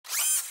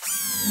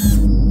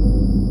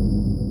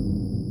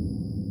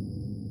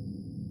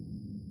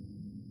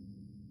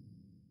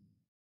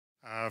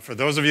For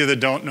those of you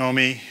that don't know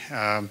me,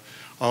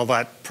 all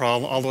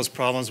those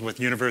problems with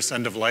universe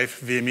end of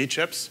life VME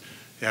chips,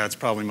 yeah, it's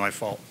probably my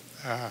fault.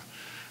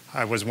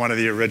 I was one of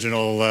the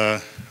original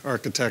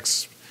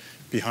architects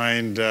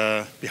behind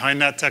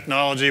that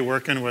technology,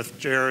 working with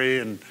Jerry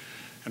and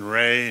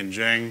Ray and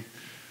Jing.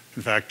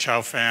 In fact,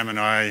 Chow Pham and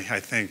I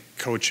think,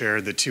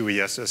 co-chaired the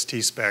 2E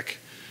SST spec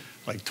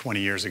like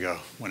 20 years ago,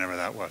 whenever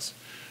that was.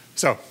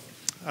 So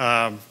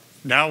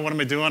now what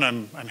am I doing?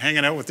 I'm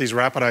hanging out with these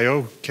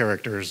RapidIO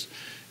characters,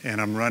 and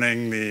I'm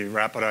running the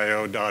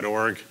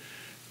RapidIO.org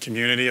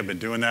community. I've been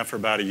doing that for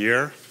about a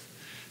year.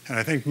 And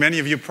I think many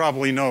of you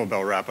probably know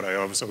about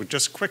RapidIO. So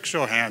just quick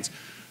show of hands,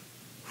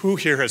 who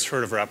here has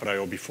heard of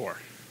RapidIO before?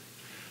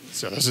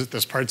 So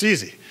this part's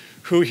easy.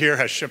 Who here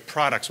has shipped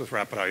products with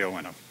RapidIO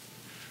in them?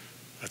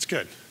 That's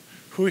good.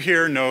 Who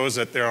here knows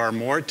that there are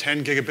more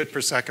 10 gigabit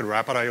per second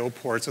RapidIO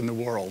ports in the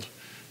world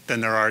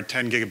than there are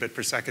 10 gigabit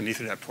per second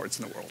Ethernet ports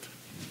in the world?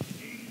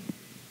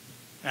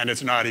 And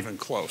it's not even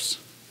close.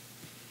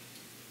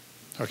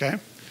 Okay?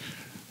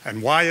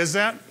 And why is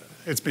that?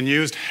 It's been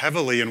used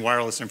heavily in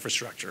wireless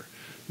infrastructure.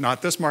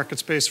 Not this market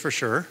space for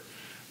sure,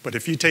 but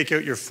if you take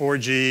out your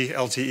 4G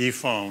LTE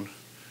phone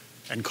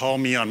and call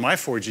me on my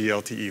 4G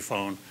LTE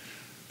phone,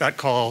 that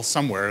call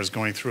somewhere is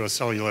going through a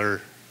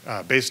cellular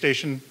base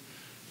station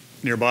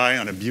nearby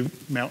on a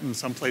butte mountain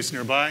someplace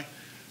nearby,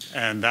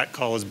 and that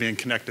call is being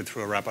connected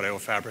through a RapidIO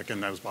fabric in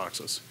those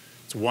boxes.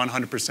 It's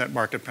 100%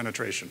 market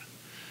penetration.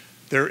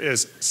 There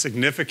is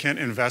significant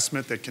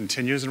investment that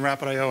continues in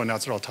RapidIO, and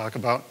that's what I'll talk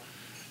about.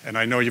 And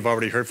I know you've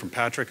already heard from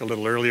Patrick a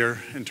little earlier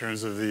in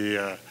terms of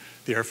the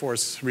Air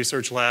Force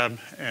Research Lab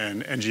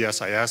and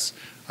NGSIS.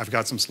 I've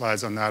got some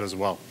slides on that as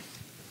well.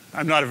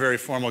 I'm not a very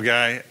formal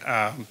guy.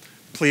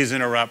 Please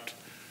interrupt,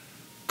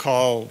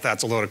 call,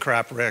 that's a load of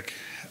crap, Rick.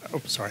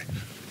 Oh, sorry.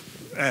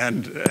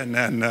 And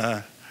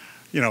then,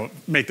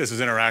 make this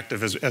as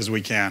interactive as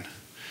we can.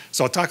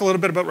 So I'll talk a little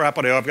bit about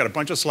RapidIO. I've got a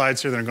bunch of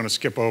slides here that I'm going to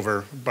skip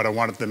over, but I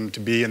wanted them to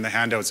be in the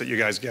handouts that you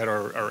guys get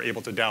or are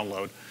able to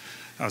download.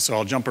 So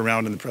I'll jump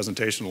around in the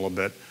presentation a little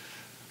bit.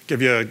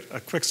 Give you a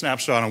quick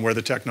snapshot on where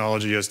the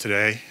technology is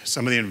today,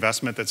 some of the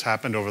investment that's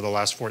happened over the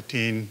last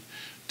 14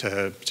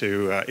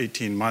 to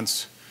 18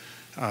 months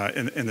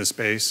in the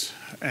space,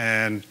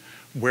 and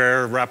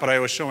where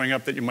RapidIO is showing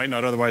up that you might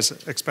not otherwise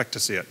expect to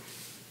see it.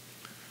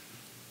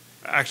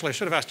 Actually, I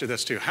should have asked you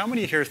this too. How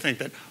many here think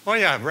that, oh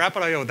yeah,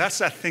 RapidIO, that's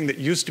that thing that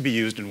used to be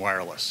used in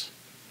wireless?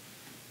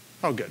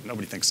 Oh good,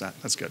 nobody thinks that,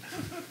 that's good.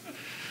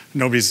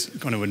 Nobody's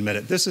going to admit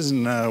it. This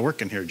isn't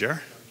working here,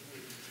 Jer.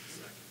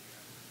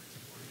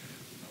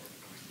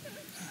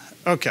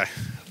 Okay,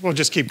 we'll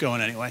just keep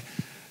going anyway.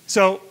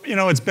 So,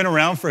 it's been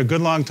around for a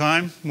good long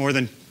time, more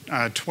than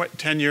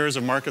 10 years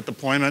of market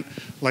deployment.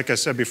 Like I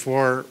said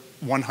before,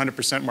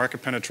 100%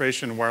 market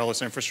penetration in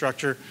wireless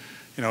infrastructure.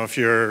 If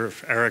you're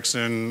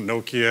Ericsson,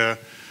 Nokia,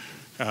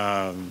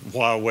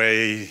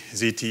 Huawei,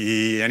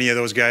 ZTE, any of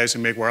those guys who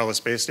make wireless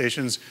base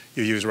stations,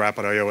 you use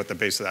RapidIO at the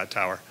base of that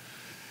tower.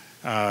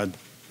 A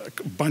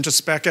bunch of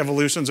spec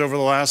evolutions over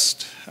the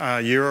last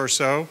year or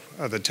so.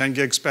 The 10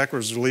 gig spec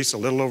was released a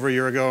little over a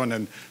year ago, and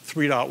then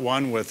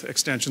 3.1 with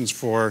extensions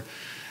for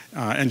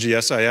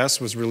NGSIS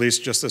was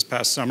released just this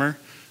past summer.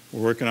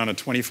 We're working on a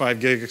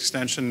 25 gig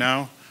extension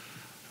now.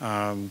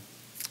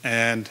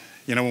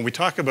 When we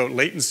talk about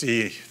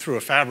latency through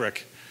a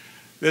fabric,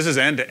 this is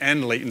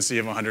end-to-end latency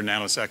of 100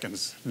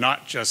 nanoseconds,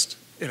 not just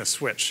in a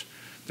switch.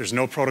 There's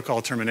no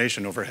protocol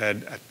termination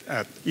overhead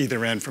at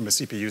either end from a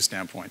CPU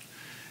standpoint,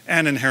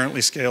 and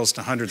inherently scales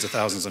to hundreds of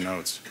thousands of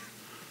nodes.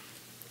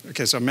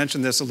 Okay, so I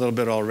mentioned this a little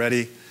bit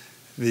already.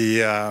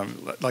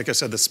 Like I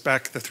said, the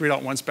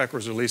 3.1 spec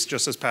was released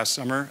just this past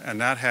summer,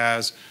 and that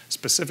has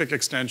specific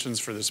extensions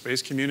for the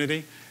space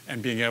community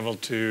and being able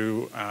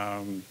to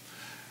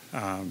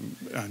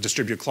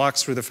distribute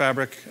clocks through the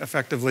fabric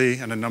effectively,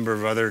 and a number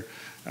of other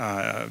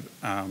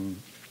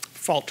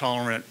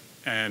fault-tolerant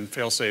and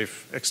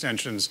fail-safe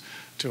extensions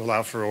to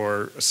allow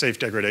for a safe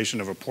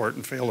degradation of a port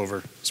and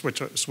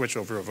switch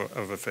over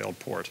of a failed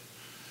port.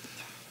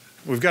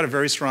 We've got a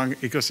very strong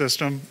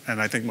ecosystem,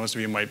 and I think most of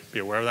you might be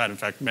aware of that. In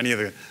fact, many of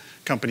the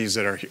companies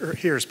that are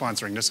here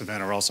sponsoring this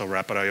event are also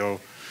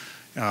RapidIO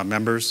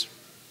members.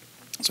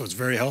 So it's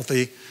very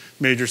healthy.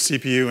 Major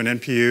CPU and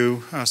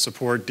NPU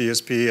support,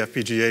 DSP,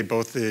 FPGA,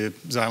 both the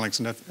Xilinx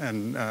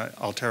and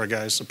Altera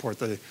guys support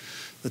the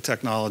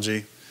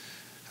technology.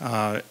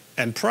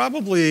 And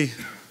probably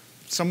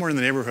somewhere in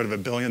the neighborhood of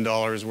 $1 billion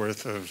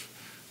worth of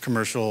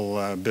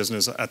commercial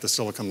business at the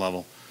silicon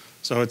level.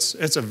 So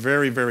it's a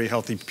very, very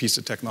healthy piece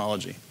of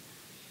technology.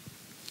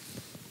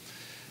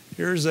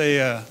 Here's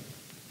a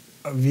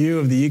view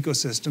of the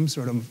ecosystem,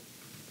 sort of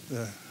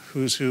the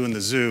who's who in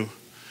the zoo.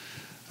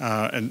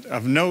 And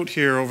of note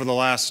here, over the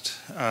last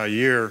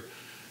year,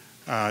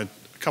 a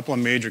couple of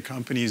major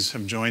companies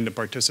have joined to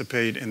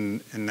participate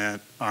in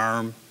that.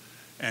 ARM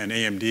and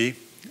AMD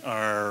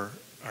are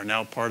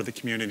now part of the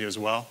community as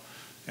well.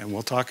 And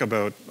we'll talk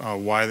about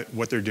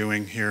what they're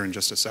doing here in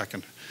just a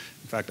second.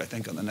 In fact, I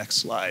think on the next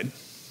slide.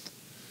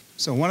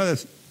 So one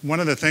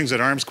of the things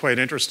that ARM's quite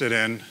interested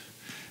in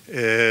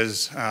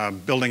is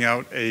building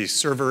out a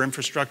server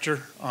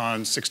infrastructure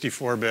on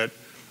 64-bit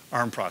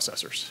ARM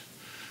processors.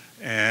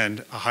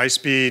 And a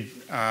high-speed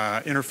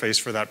interface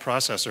for that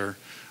processor,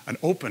 an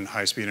open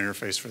high-speed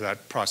interface for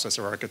that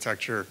processor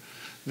architecture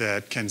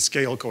that can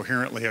scale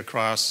coherently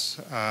across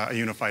a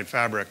unified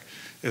fabric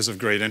is of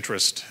great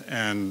interest.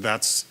 And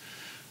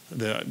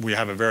we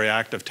have a very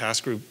active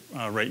task group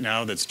right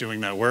now that's doing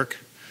that work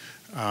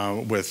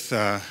with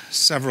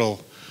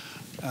several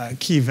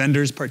key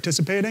vendors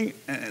participating.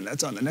 And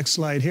that's on the next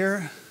slide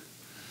here.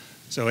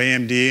 So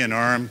AMD and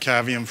ARM,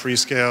 Cavium,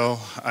 Freescale,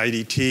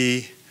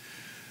 IDT,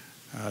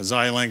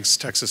 Xilinx,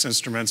 Texas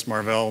Instruments,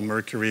 Marvell,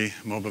 Mercury,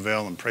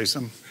 Mobivale, and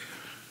Pracem,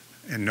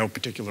 in no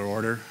particular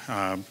order.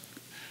 And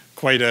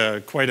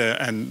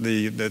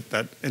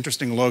that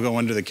interesting logo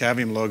under the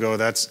Cavium logo,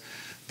 that's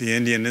the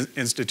Indian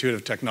Institute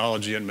of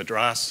Technology in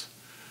Madras.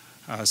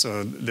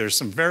 So there's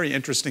some very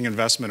interesting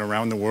investment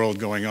around the world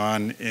going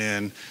on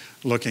in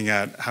looking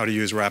at how to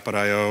use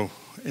RapidIO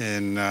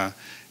in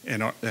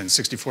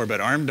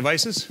 64-bit ARM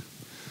devices.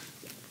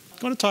 I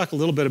want to talk a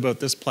little bit about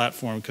this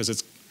platform because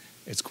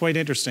it's quite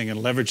interesting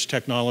and leverage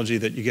technology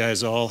that you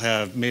guys all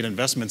have made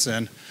investments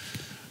in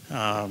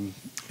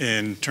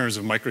terms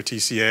of micro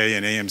TCA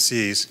and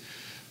AMCs.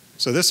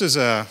 So this is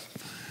a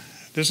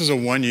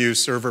 1U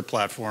server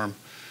platform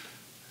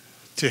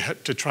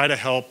to try to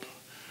help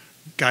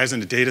guys in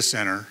the data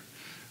center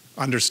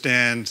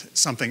understand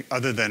something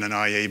other than an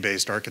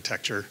IA-based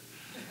architecture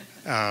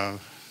and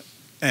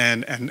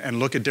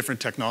look at different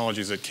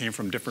technologies that came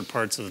from different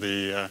parts of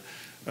the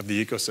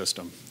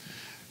ecosystem.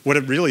 What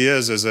it really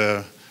is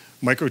a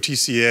micro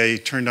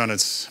TCA turned on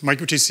its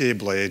micro TCA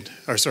blade,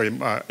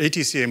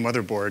 ATCA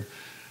motherboard,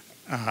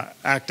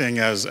 acting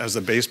as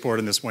the baseboard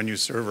in this 1U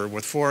server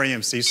with 4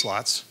 AMC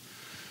slots,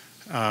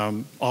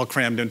 all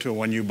crammed into a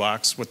 1U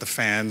box with the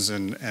fans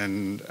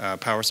and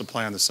power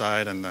supply on the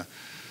side and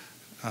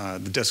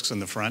the disks in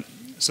the front,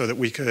 so that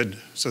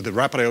the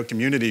RapidIO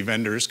community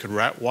vendors could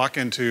walk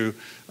into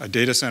a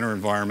data center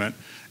environment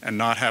and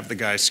not have the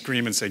guy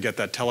scream and say, "Get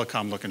that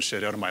telecom looking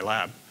shit out of my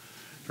lab."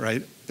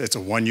 Right? It's a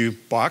 1U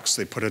box.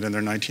 They put it in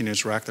their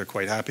 19-inch rack. They're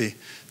quite happy.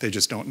 They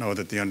just don't know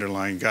that the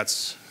underlying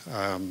guts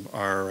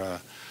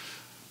are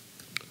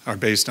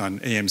based on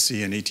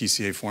AMC and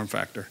ATCA form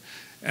factor.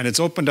 And it's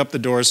opened up the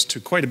doors to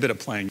quite a bit of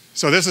playing.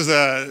 So this is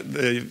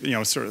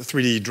the sort of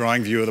 3D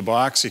drawing view of the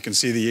box. You can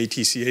see the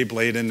ATCA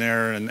blade in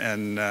there and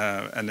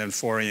then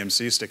 4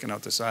 AMC sticking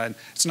out the side.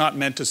 It's not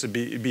meant to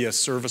be a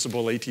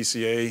serviceable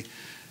ATCA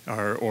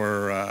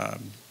or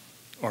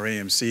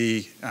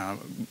AMC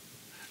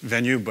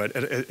venue, but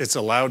it's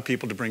allowed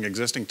people to bring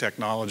existing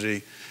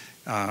technology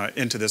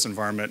into this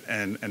environment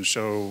and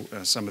show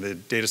some of the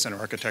data center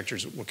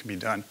architectures what can be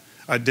done.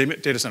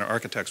 Data center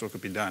architects what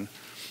could be done.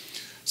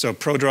 So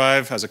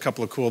ProDrive has a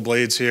couple of cool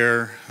blades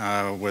here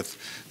with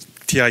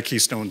TI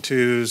Keystone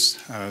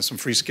 2s, some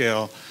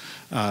Freescale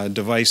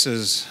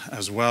devices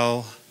as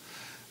well.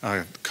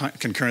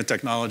 Concurrent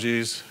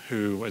Technologies,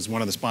 who is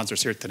one of the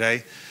sponsors here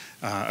today,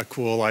 a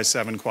cool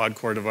i7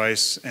 quad-core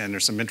device, and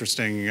there's some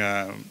interesting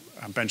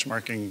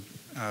benchmarking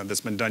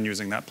that's been done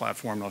using that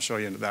platform, and I'll show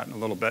you into that in a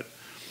little bit.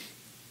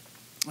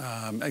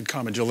 And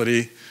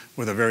Agility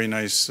with a very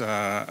nice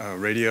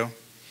radio.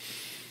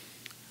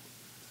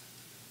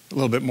 A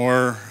little bit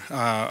more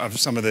of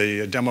some of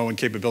the demo and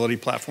capability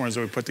platforms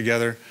that we put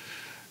together.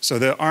 So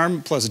the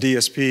ARM plus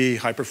DSP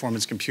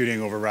high-performance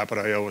computing over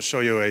RapidIO will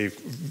show you a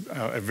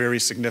very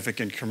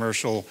significant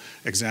commercial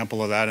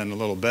example of that in a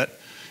little bit.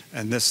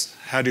 And this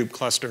Hadoop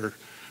cluster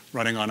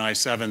running on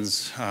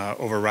i7s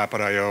over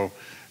RapidIO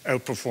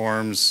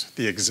outperforms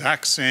the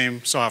exact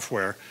same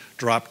software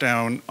dropped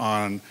down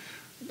on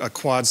a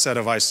quad set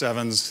of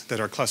i7s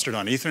that are clustered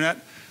on Ethernet,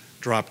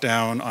 drop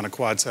down on a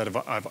quad set of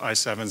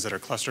i7s that are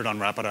clustered on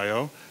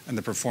RapidIO, and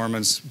the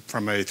performance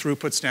from a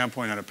throughput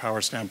standpoint and a power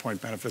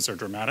standpoint benefits are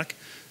dramatic,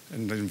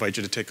 and I invite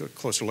you to take a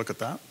closer look at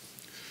that.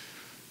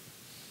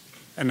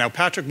 And now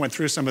Patrick went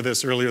through some of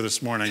this earlier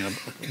this morning. I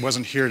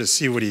wasn't here to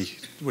see what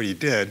he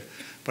did,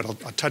 but I'll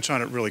touch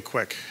on it really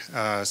quick.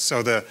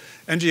 So the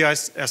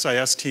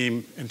NGSIS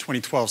team in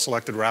 2012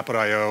 selected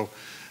RapidIO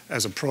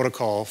as a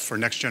protocol for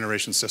next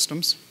generation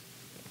systems.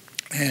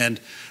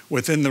 And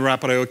within the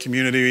RapidIO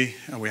community,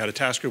 we had a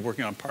task group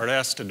working on Part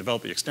S to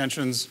develop the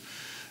extensions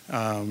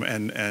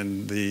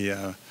and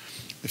the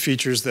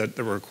features that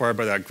were required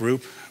by that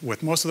group,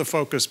 with most of the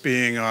focus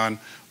being on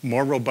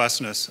more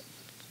robustness,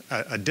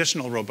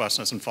 additional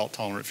robustness and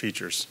fault-tolerant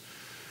features.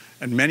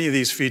 And many of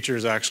these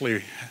features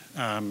actually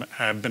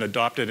have been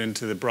adopted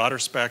into the broader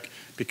spec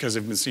because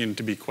they've been seen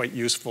to be quite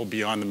useful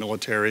beyond the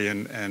military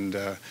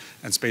and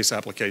space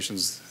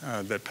applications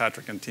that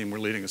Patrick and team were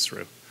leading us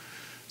through.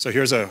 So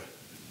here's a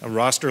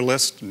roster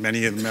list.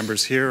 Many of the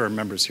members here are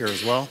members here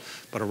as well,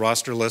 but a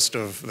roster list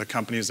of the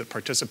companies that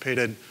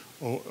participated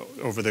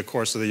over the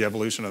course of the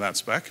evolution of that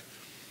spec.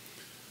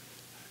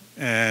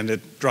 And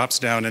it drops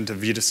down into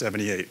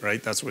VDA78,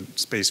 right? That's what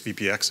Space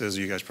VPX is.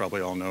 You guys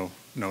probably all know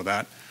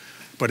that.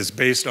 But it's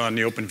based on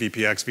the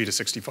OpenVPX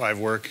VDA65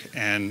 work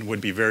and would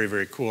be very,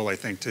 very cool, I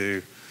think,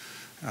 to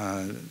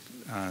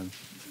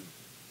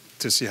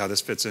to see how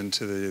this fits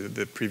into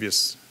the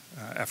previous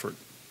effort.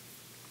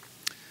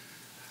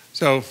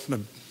 So,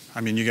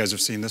 I mean, you guys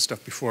have seen this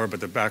stuff before, but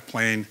the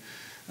backplane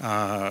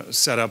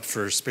setup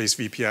for Space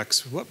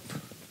VPX,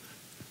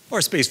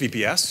 or Space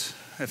VPS,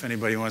 if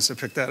anybody wants to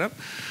pick that up,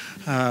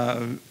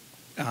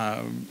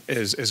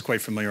 is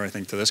quite familiar, I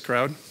think, to this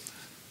crowd.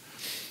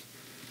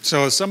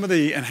 So some of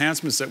the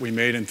enhancements that we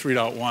made in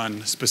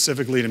 3.1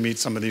 specifically to meet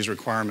some of these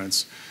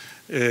requirements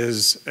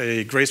is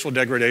a graceful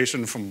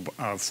degradation from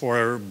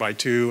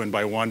 4x2 and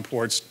by 1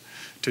 ports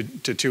to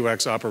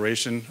 2x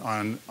operation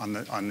on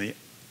the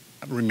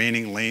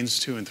remaining lanes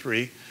 2 and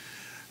 3,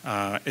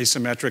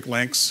 asymmetric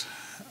links,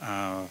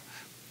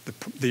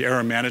 the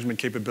error management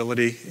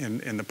capability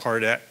in the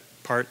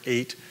Part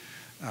 8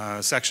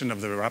 section of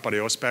the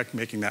RapidIO spec,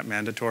 making that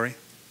mandatory.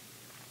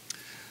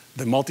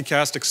 The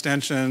multicast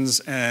extensions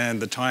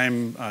and the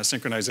time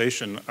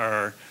synchronization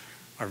are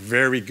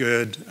very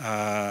good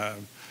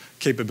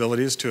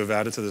capabilities to have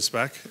added to the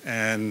spec,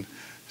 and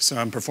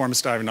some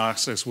performance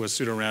diagnostics with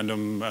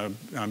pseudo-random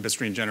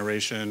bitstream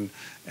generation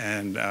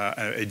and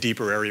a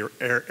deeper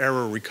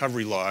error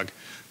recovery log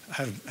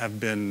have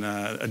been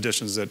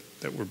additions that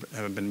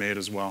have been made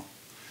as well.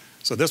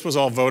 So this was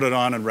all voted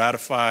on and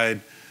ratified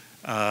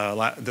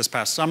this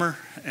past summer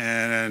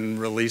and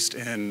released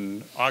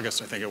in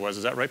August, I think it was.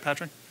 Is that right,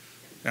 Patrick?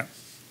 Yeah.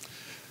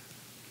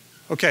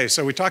 Okay,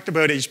 so we talked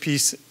about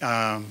HP's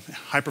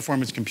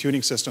high-performance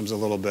computing systems a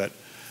little bit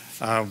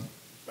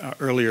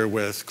earlier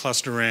with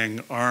clustering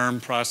ARM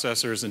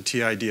processors and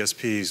TI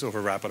DSPs over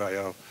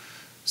RapidIO.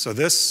 So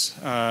this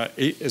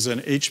is an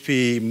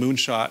HP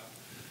Moonshot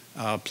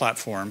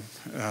platform,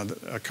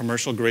 a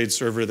commercial-grade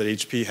server that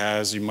HP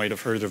has. You might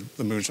have heard of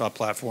the Moonshot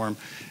platform.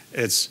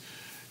 It's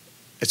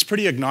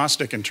pretty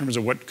agnostic in terms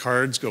of what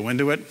cards go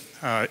into it.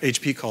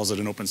 HP calls it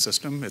an open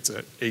system. It's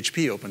a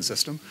HP open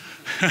system.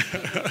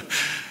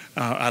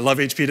 I love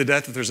HP to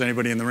death if there's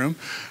anybody in the room.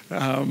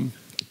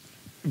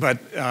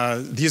 But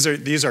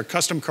these are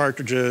custom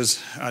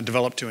cartridges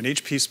developed to an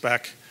HP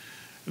spec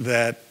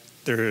that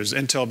there's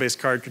Intel-based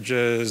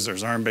cartridges,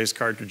 there's ARM-based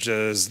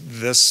cartridges.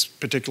 This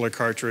particular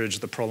cartridge,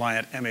 the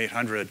ProLiant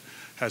M800,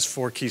 has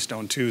 4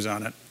 Keystone 2s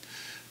on it.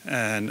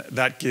 And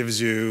that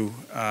gives you,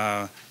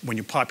 when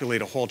you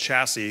populate a whole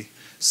chassis,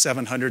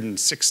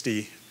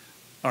 760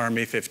 ARM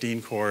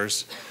A15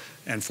 cores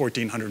and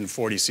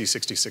 1,440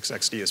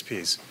 C66X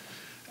DSPs.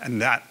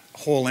 And that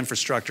whole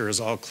infrastructure is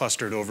all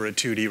clustered over a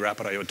 2D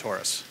RapidIO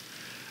Torus.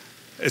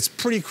 It's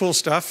pretty cool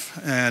stuff,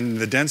 and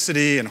the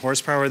density and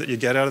horsepower that you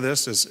get out of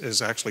this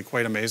is actually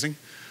quite amazing.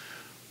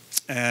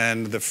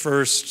 And the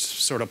first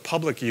sort of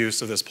public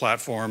use of this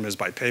platform is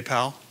by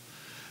PayPal.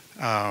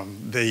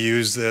 They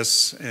use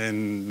this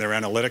in their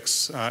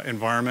analytics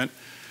environment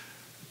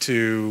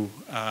to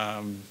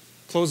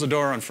close the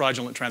door on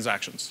fraudulent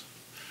transactions.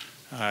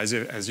 As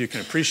you can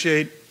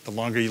appreciate, the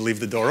longer you leave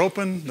the door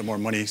open, the more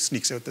money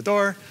sneaks out the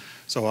door.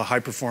 So a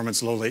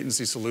high-performance,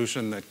 low-latency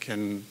solution that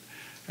can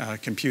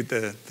compute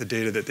the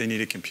data that they need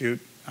to compute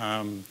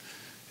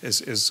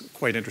is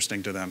quite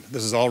interesting to them.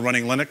 This is all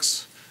running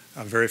Linux,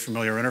 a very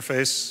familiar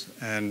interface,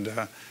 and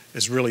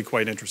is really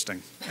quite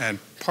interesting. And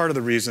part of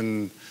the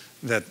reason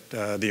that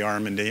the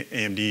ARM and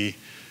AMD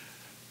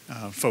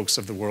folks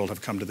of the world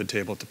have come to the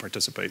table to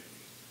participate.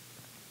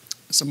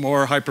 Some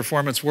more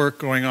high-performance work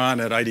going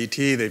on at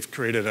IDT. They've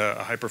created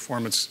a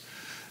high-performance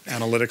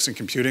analytics and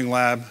computing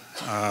lab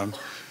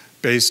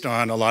based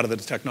on a lot of the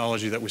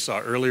technology that we saw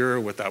earlier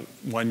with that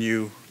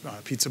 1U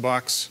pizza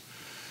box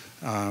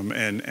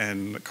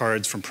and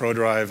cards from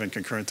ProDrive and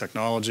Concurrent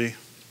Technology.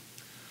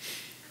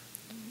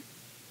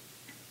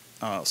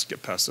 I'll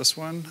skip past this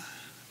one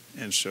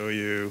and show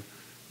you.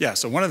 Yeah,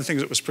 so one of the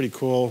things that was pretty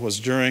cool was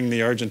during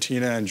the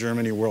Argentina and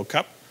Germany World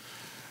Cup,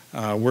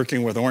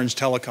 working with Orange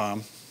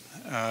Telecom,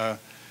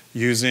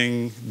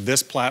 using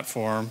this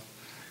platform.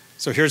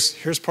 So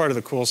here's part of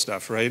the cool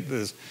stuff, right?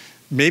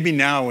 Maybe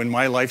now in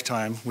my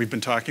lifetime, we've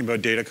been talking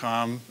about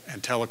datacom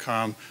and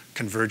telecom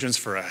convergence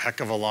for a heck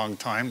of a long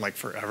time, like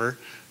forever.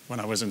 When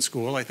I was in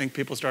school, I think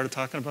people started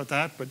talking about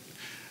that, but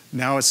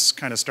now it's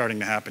kind of starting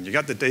to happen. You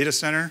got the data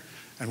center,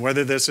 and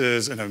whether this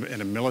is in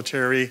a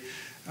military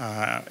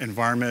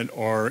environment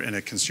or in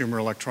a consumer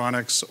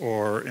electronics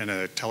or in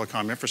a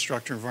telecom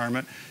infrastructure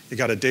environment, you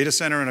got a data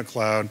center and a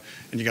cloud,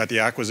 and you got the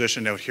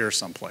acquisition out here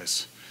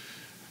someplace.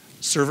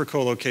 Server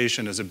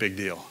co-location is a big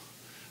deal,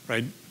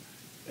 right?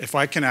 If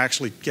I can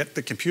actually get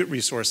the compute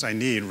resource I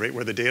need right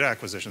where the data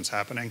acquisition is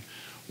happening,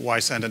 why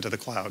send it to the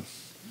cloud,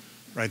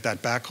 right?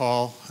 That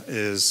backhaul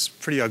is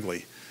pretty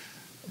ugly.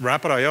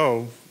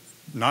 RapidIO,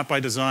 not by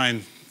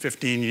design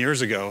 15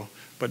 years ago,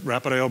 but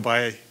RapidIO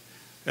by,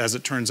 as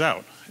it turns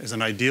out, is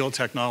an ideal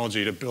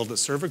technology to build the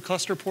server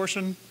cluster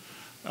portion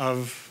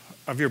of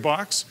your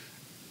box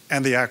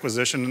and the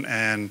acquisition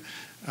and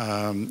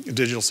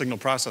digital signal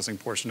processing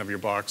portion of your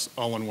box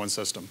all in one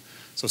system.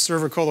 So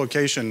server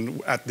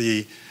co-location at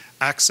the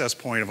access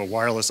point of a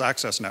wireless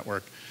access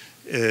network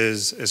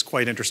is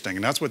quite interesting.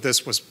 And that's what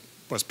this was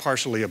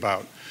partially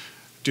about.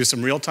 Do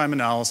some real-time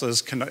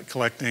analysis,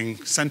 collecting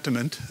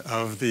sentiment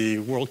of the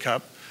World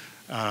Cup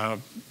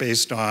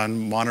based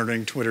on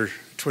monitoring Twitter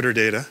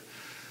data,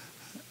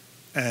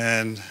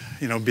 and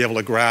be able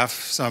to graph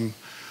some.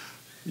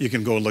 You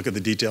can go look at the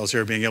details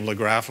here, being able to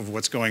graph of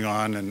what's going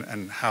on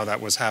and how that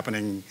was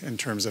happening in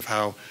terms of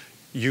how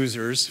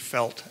users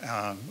felt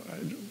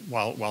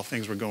while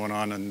things were going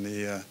on in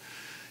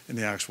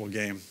the actual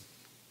game.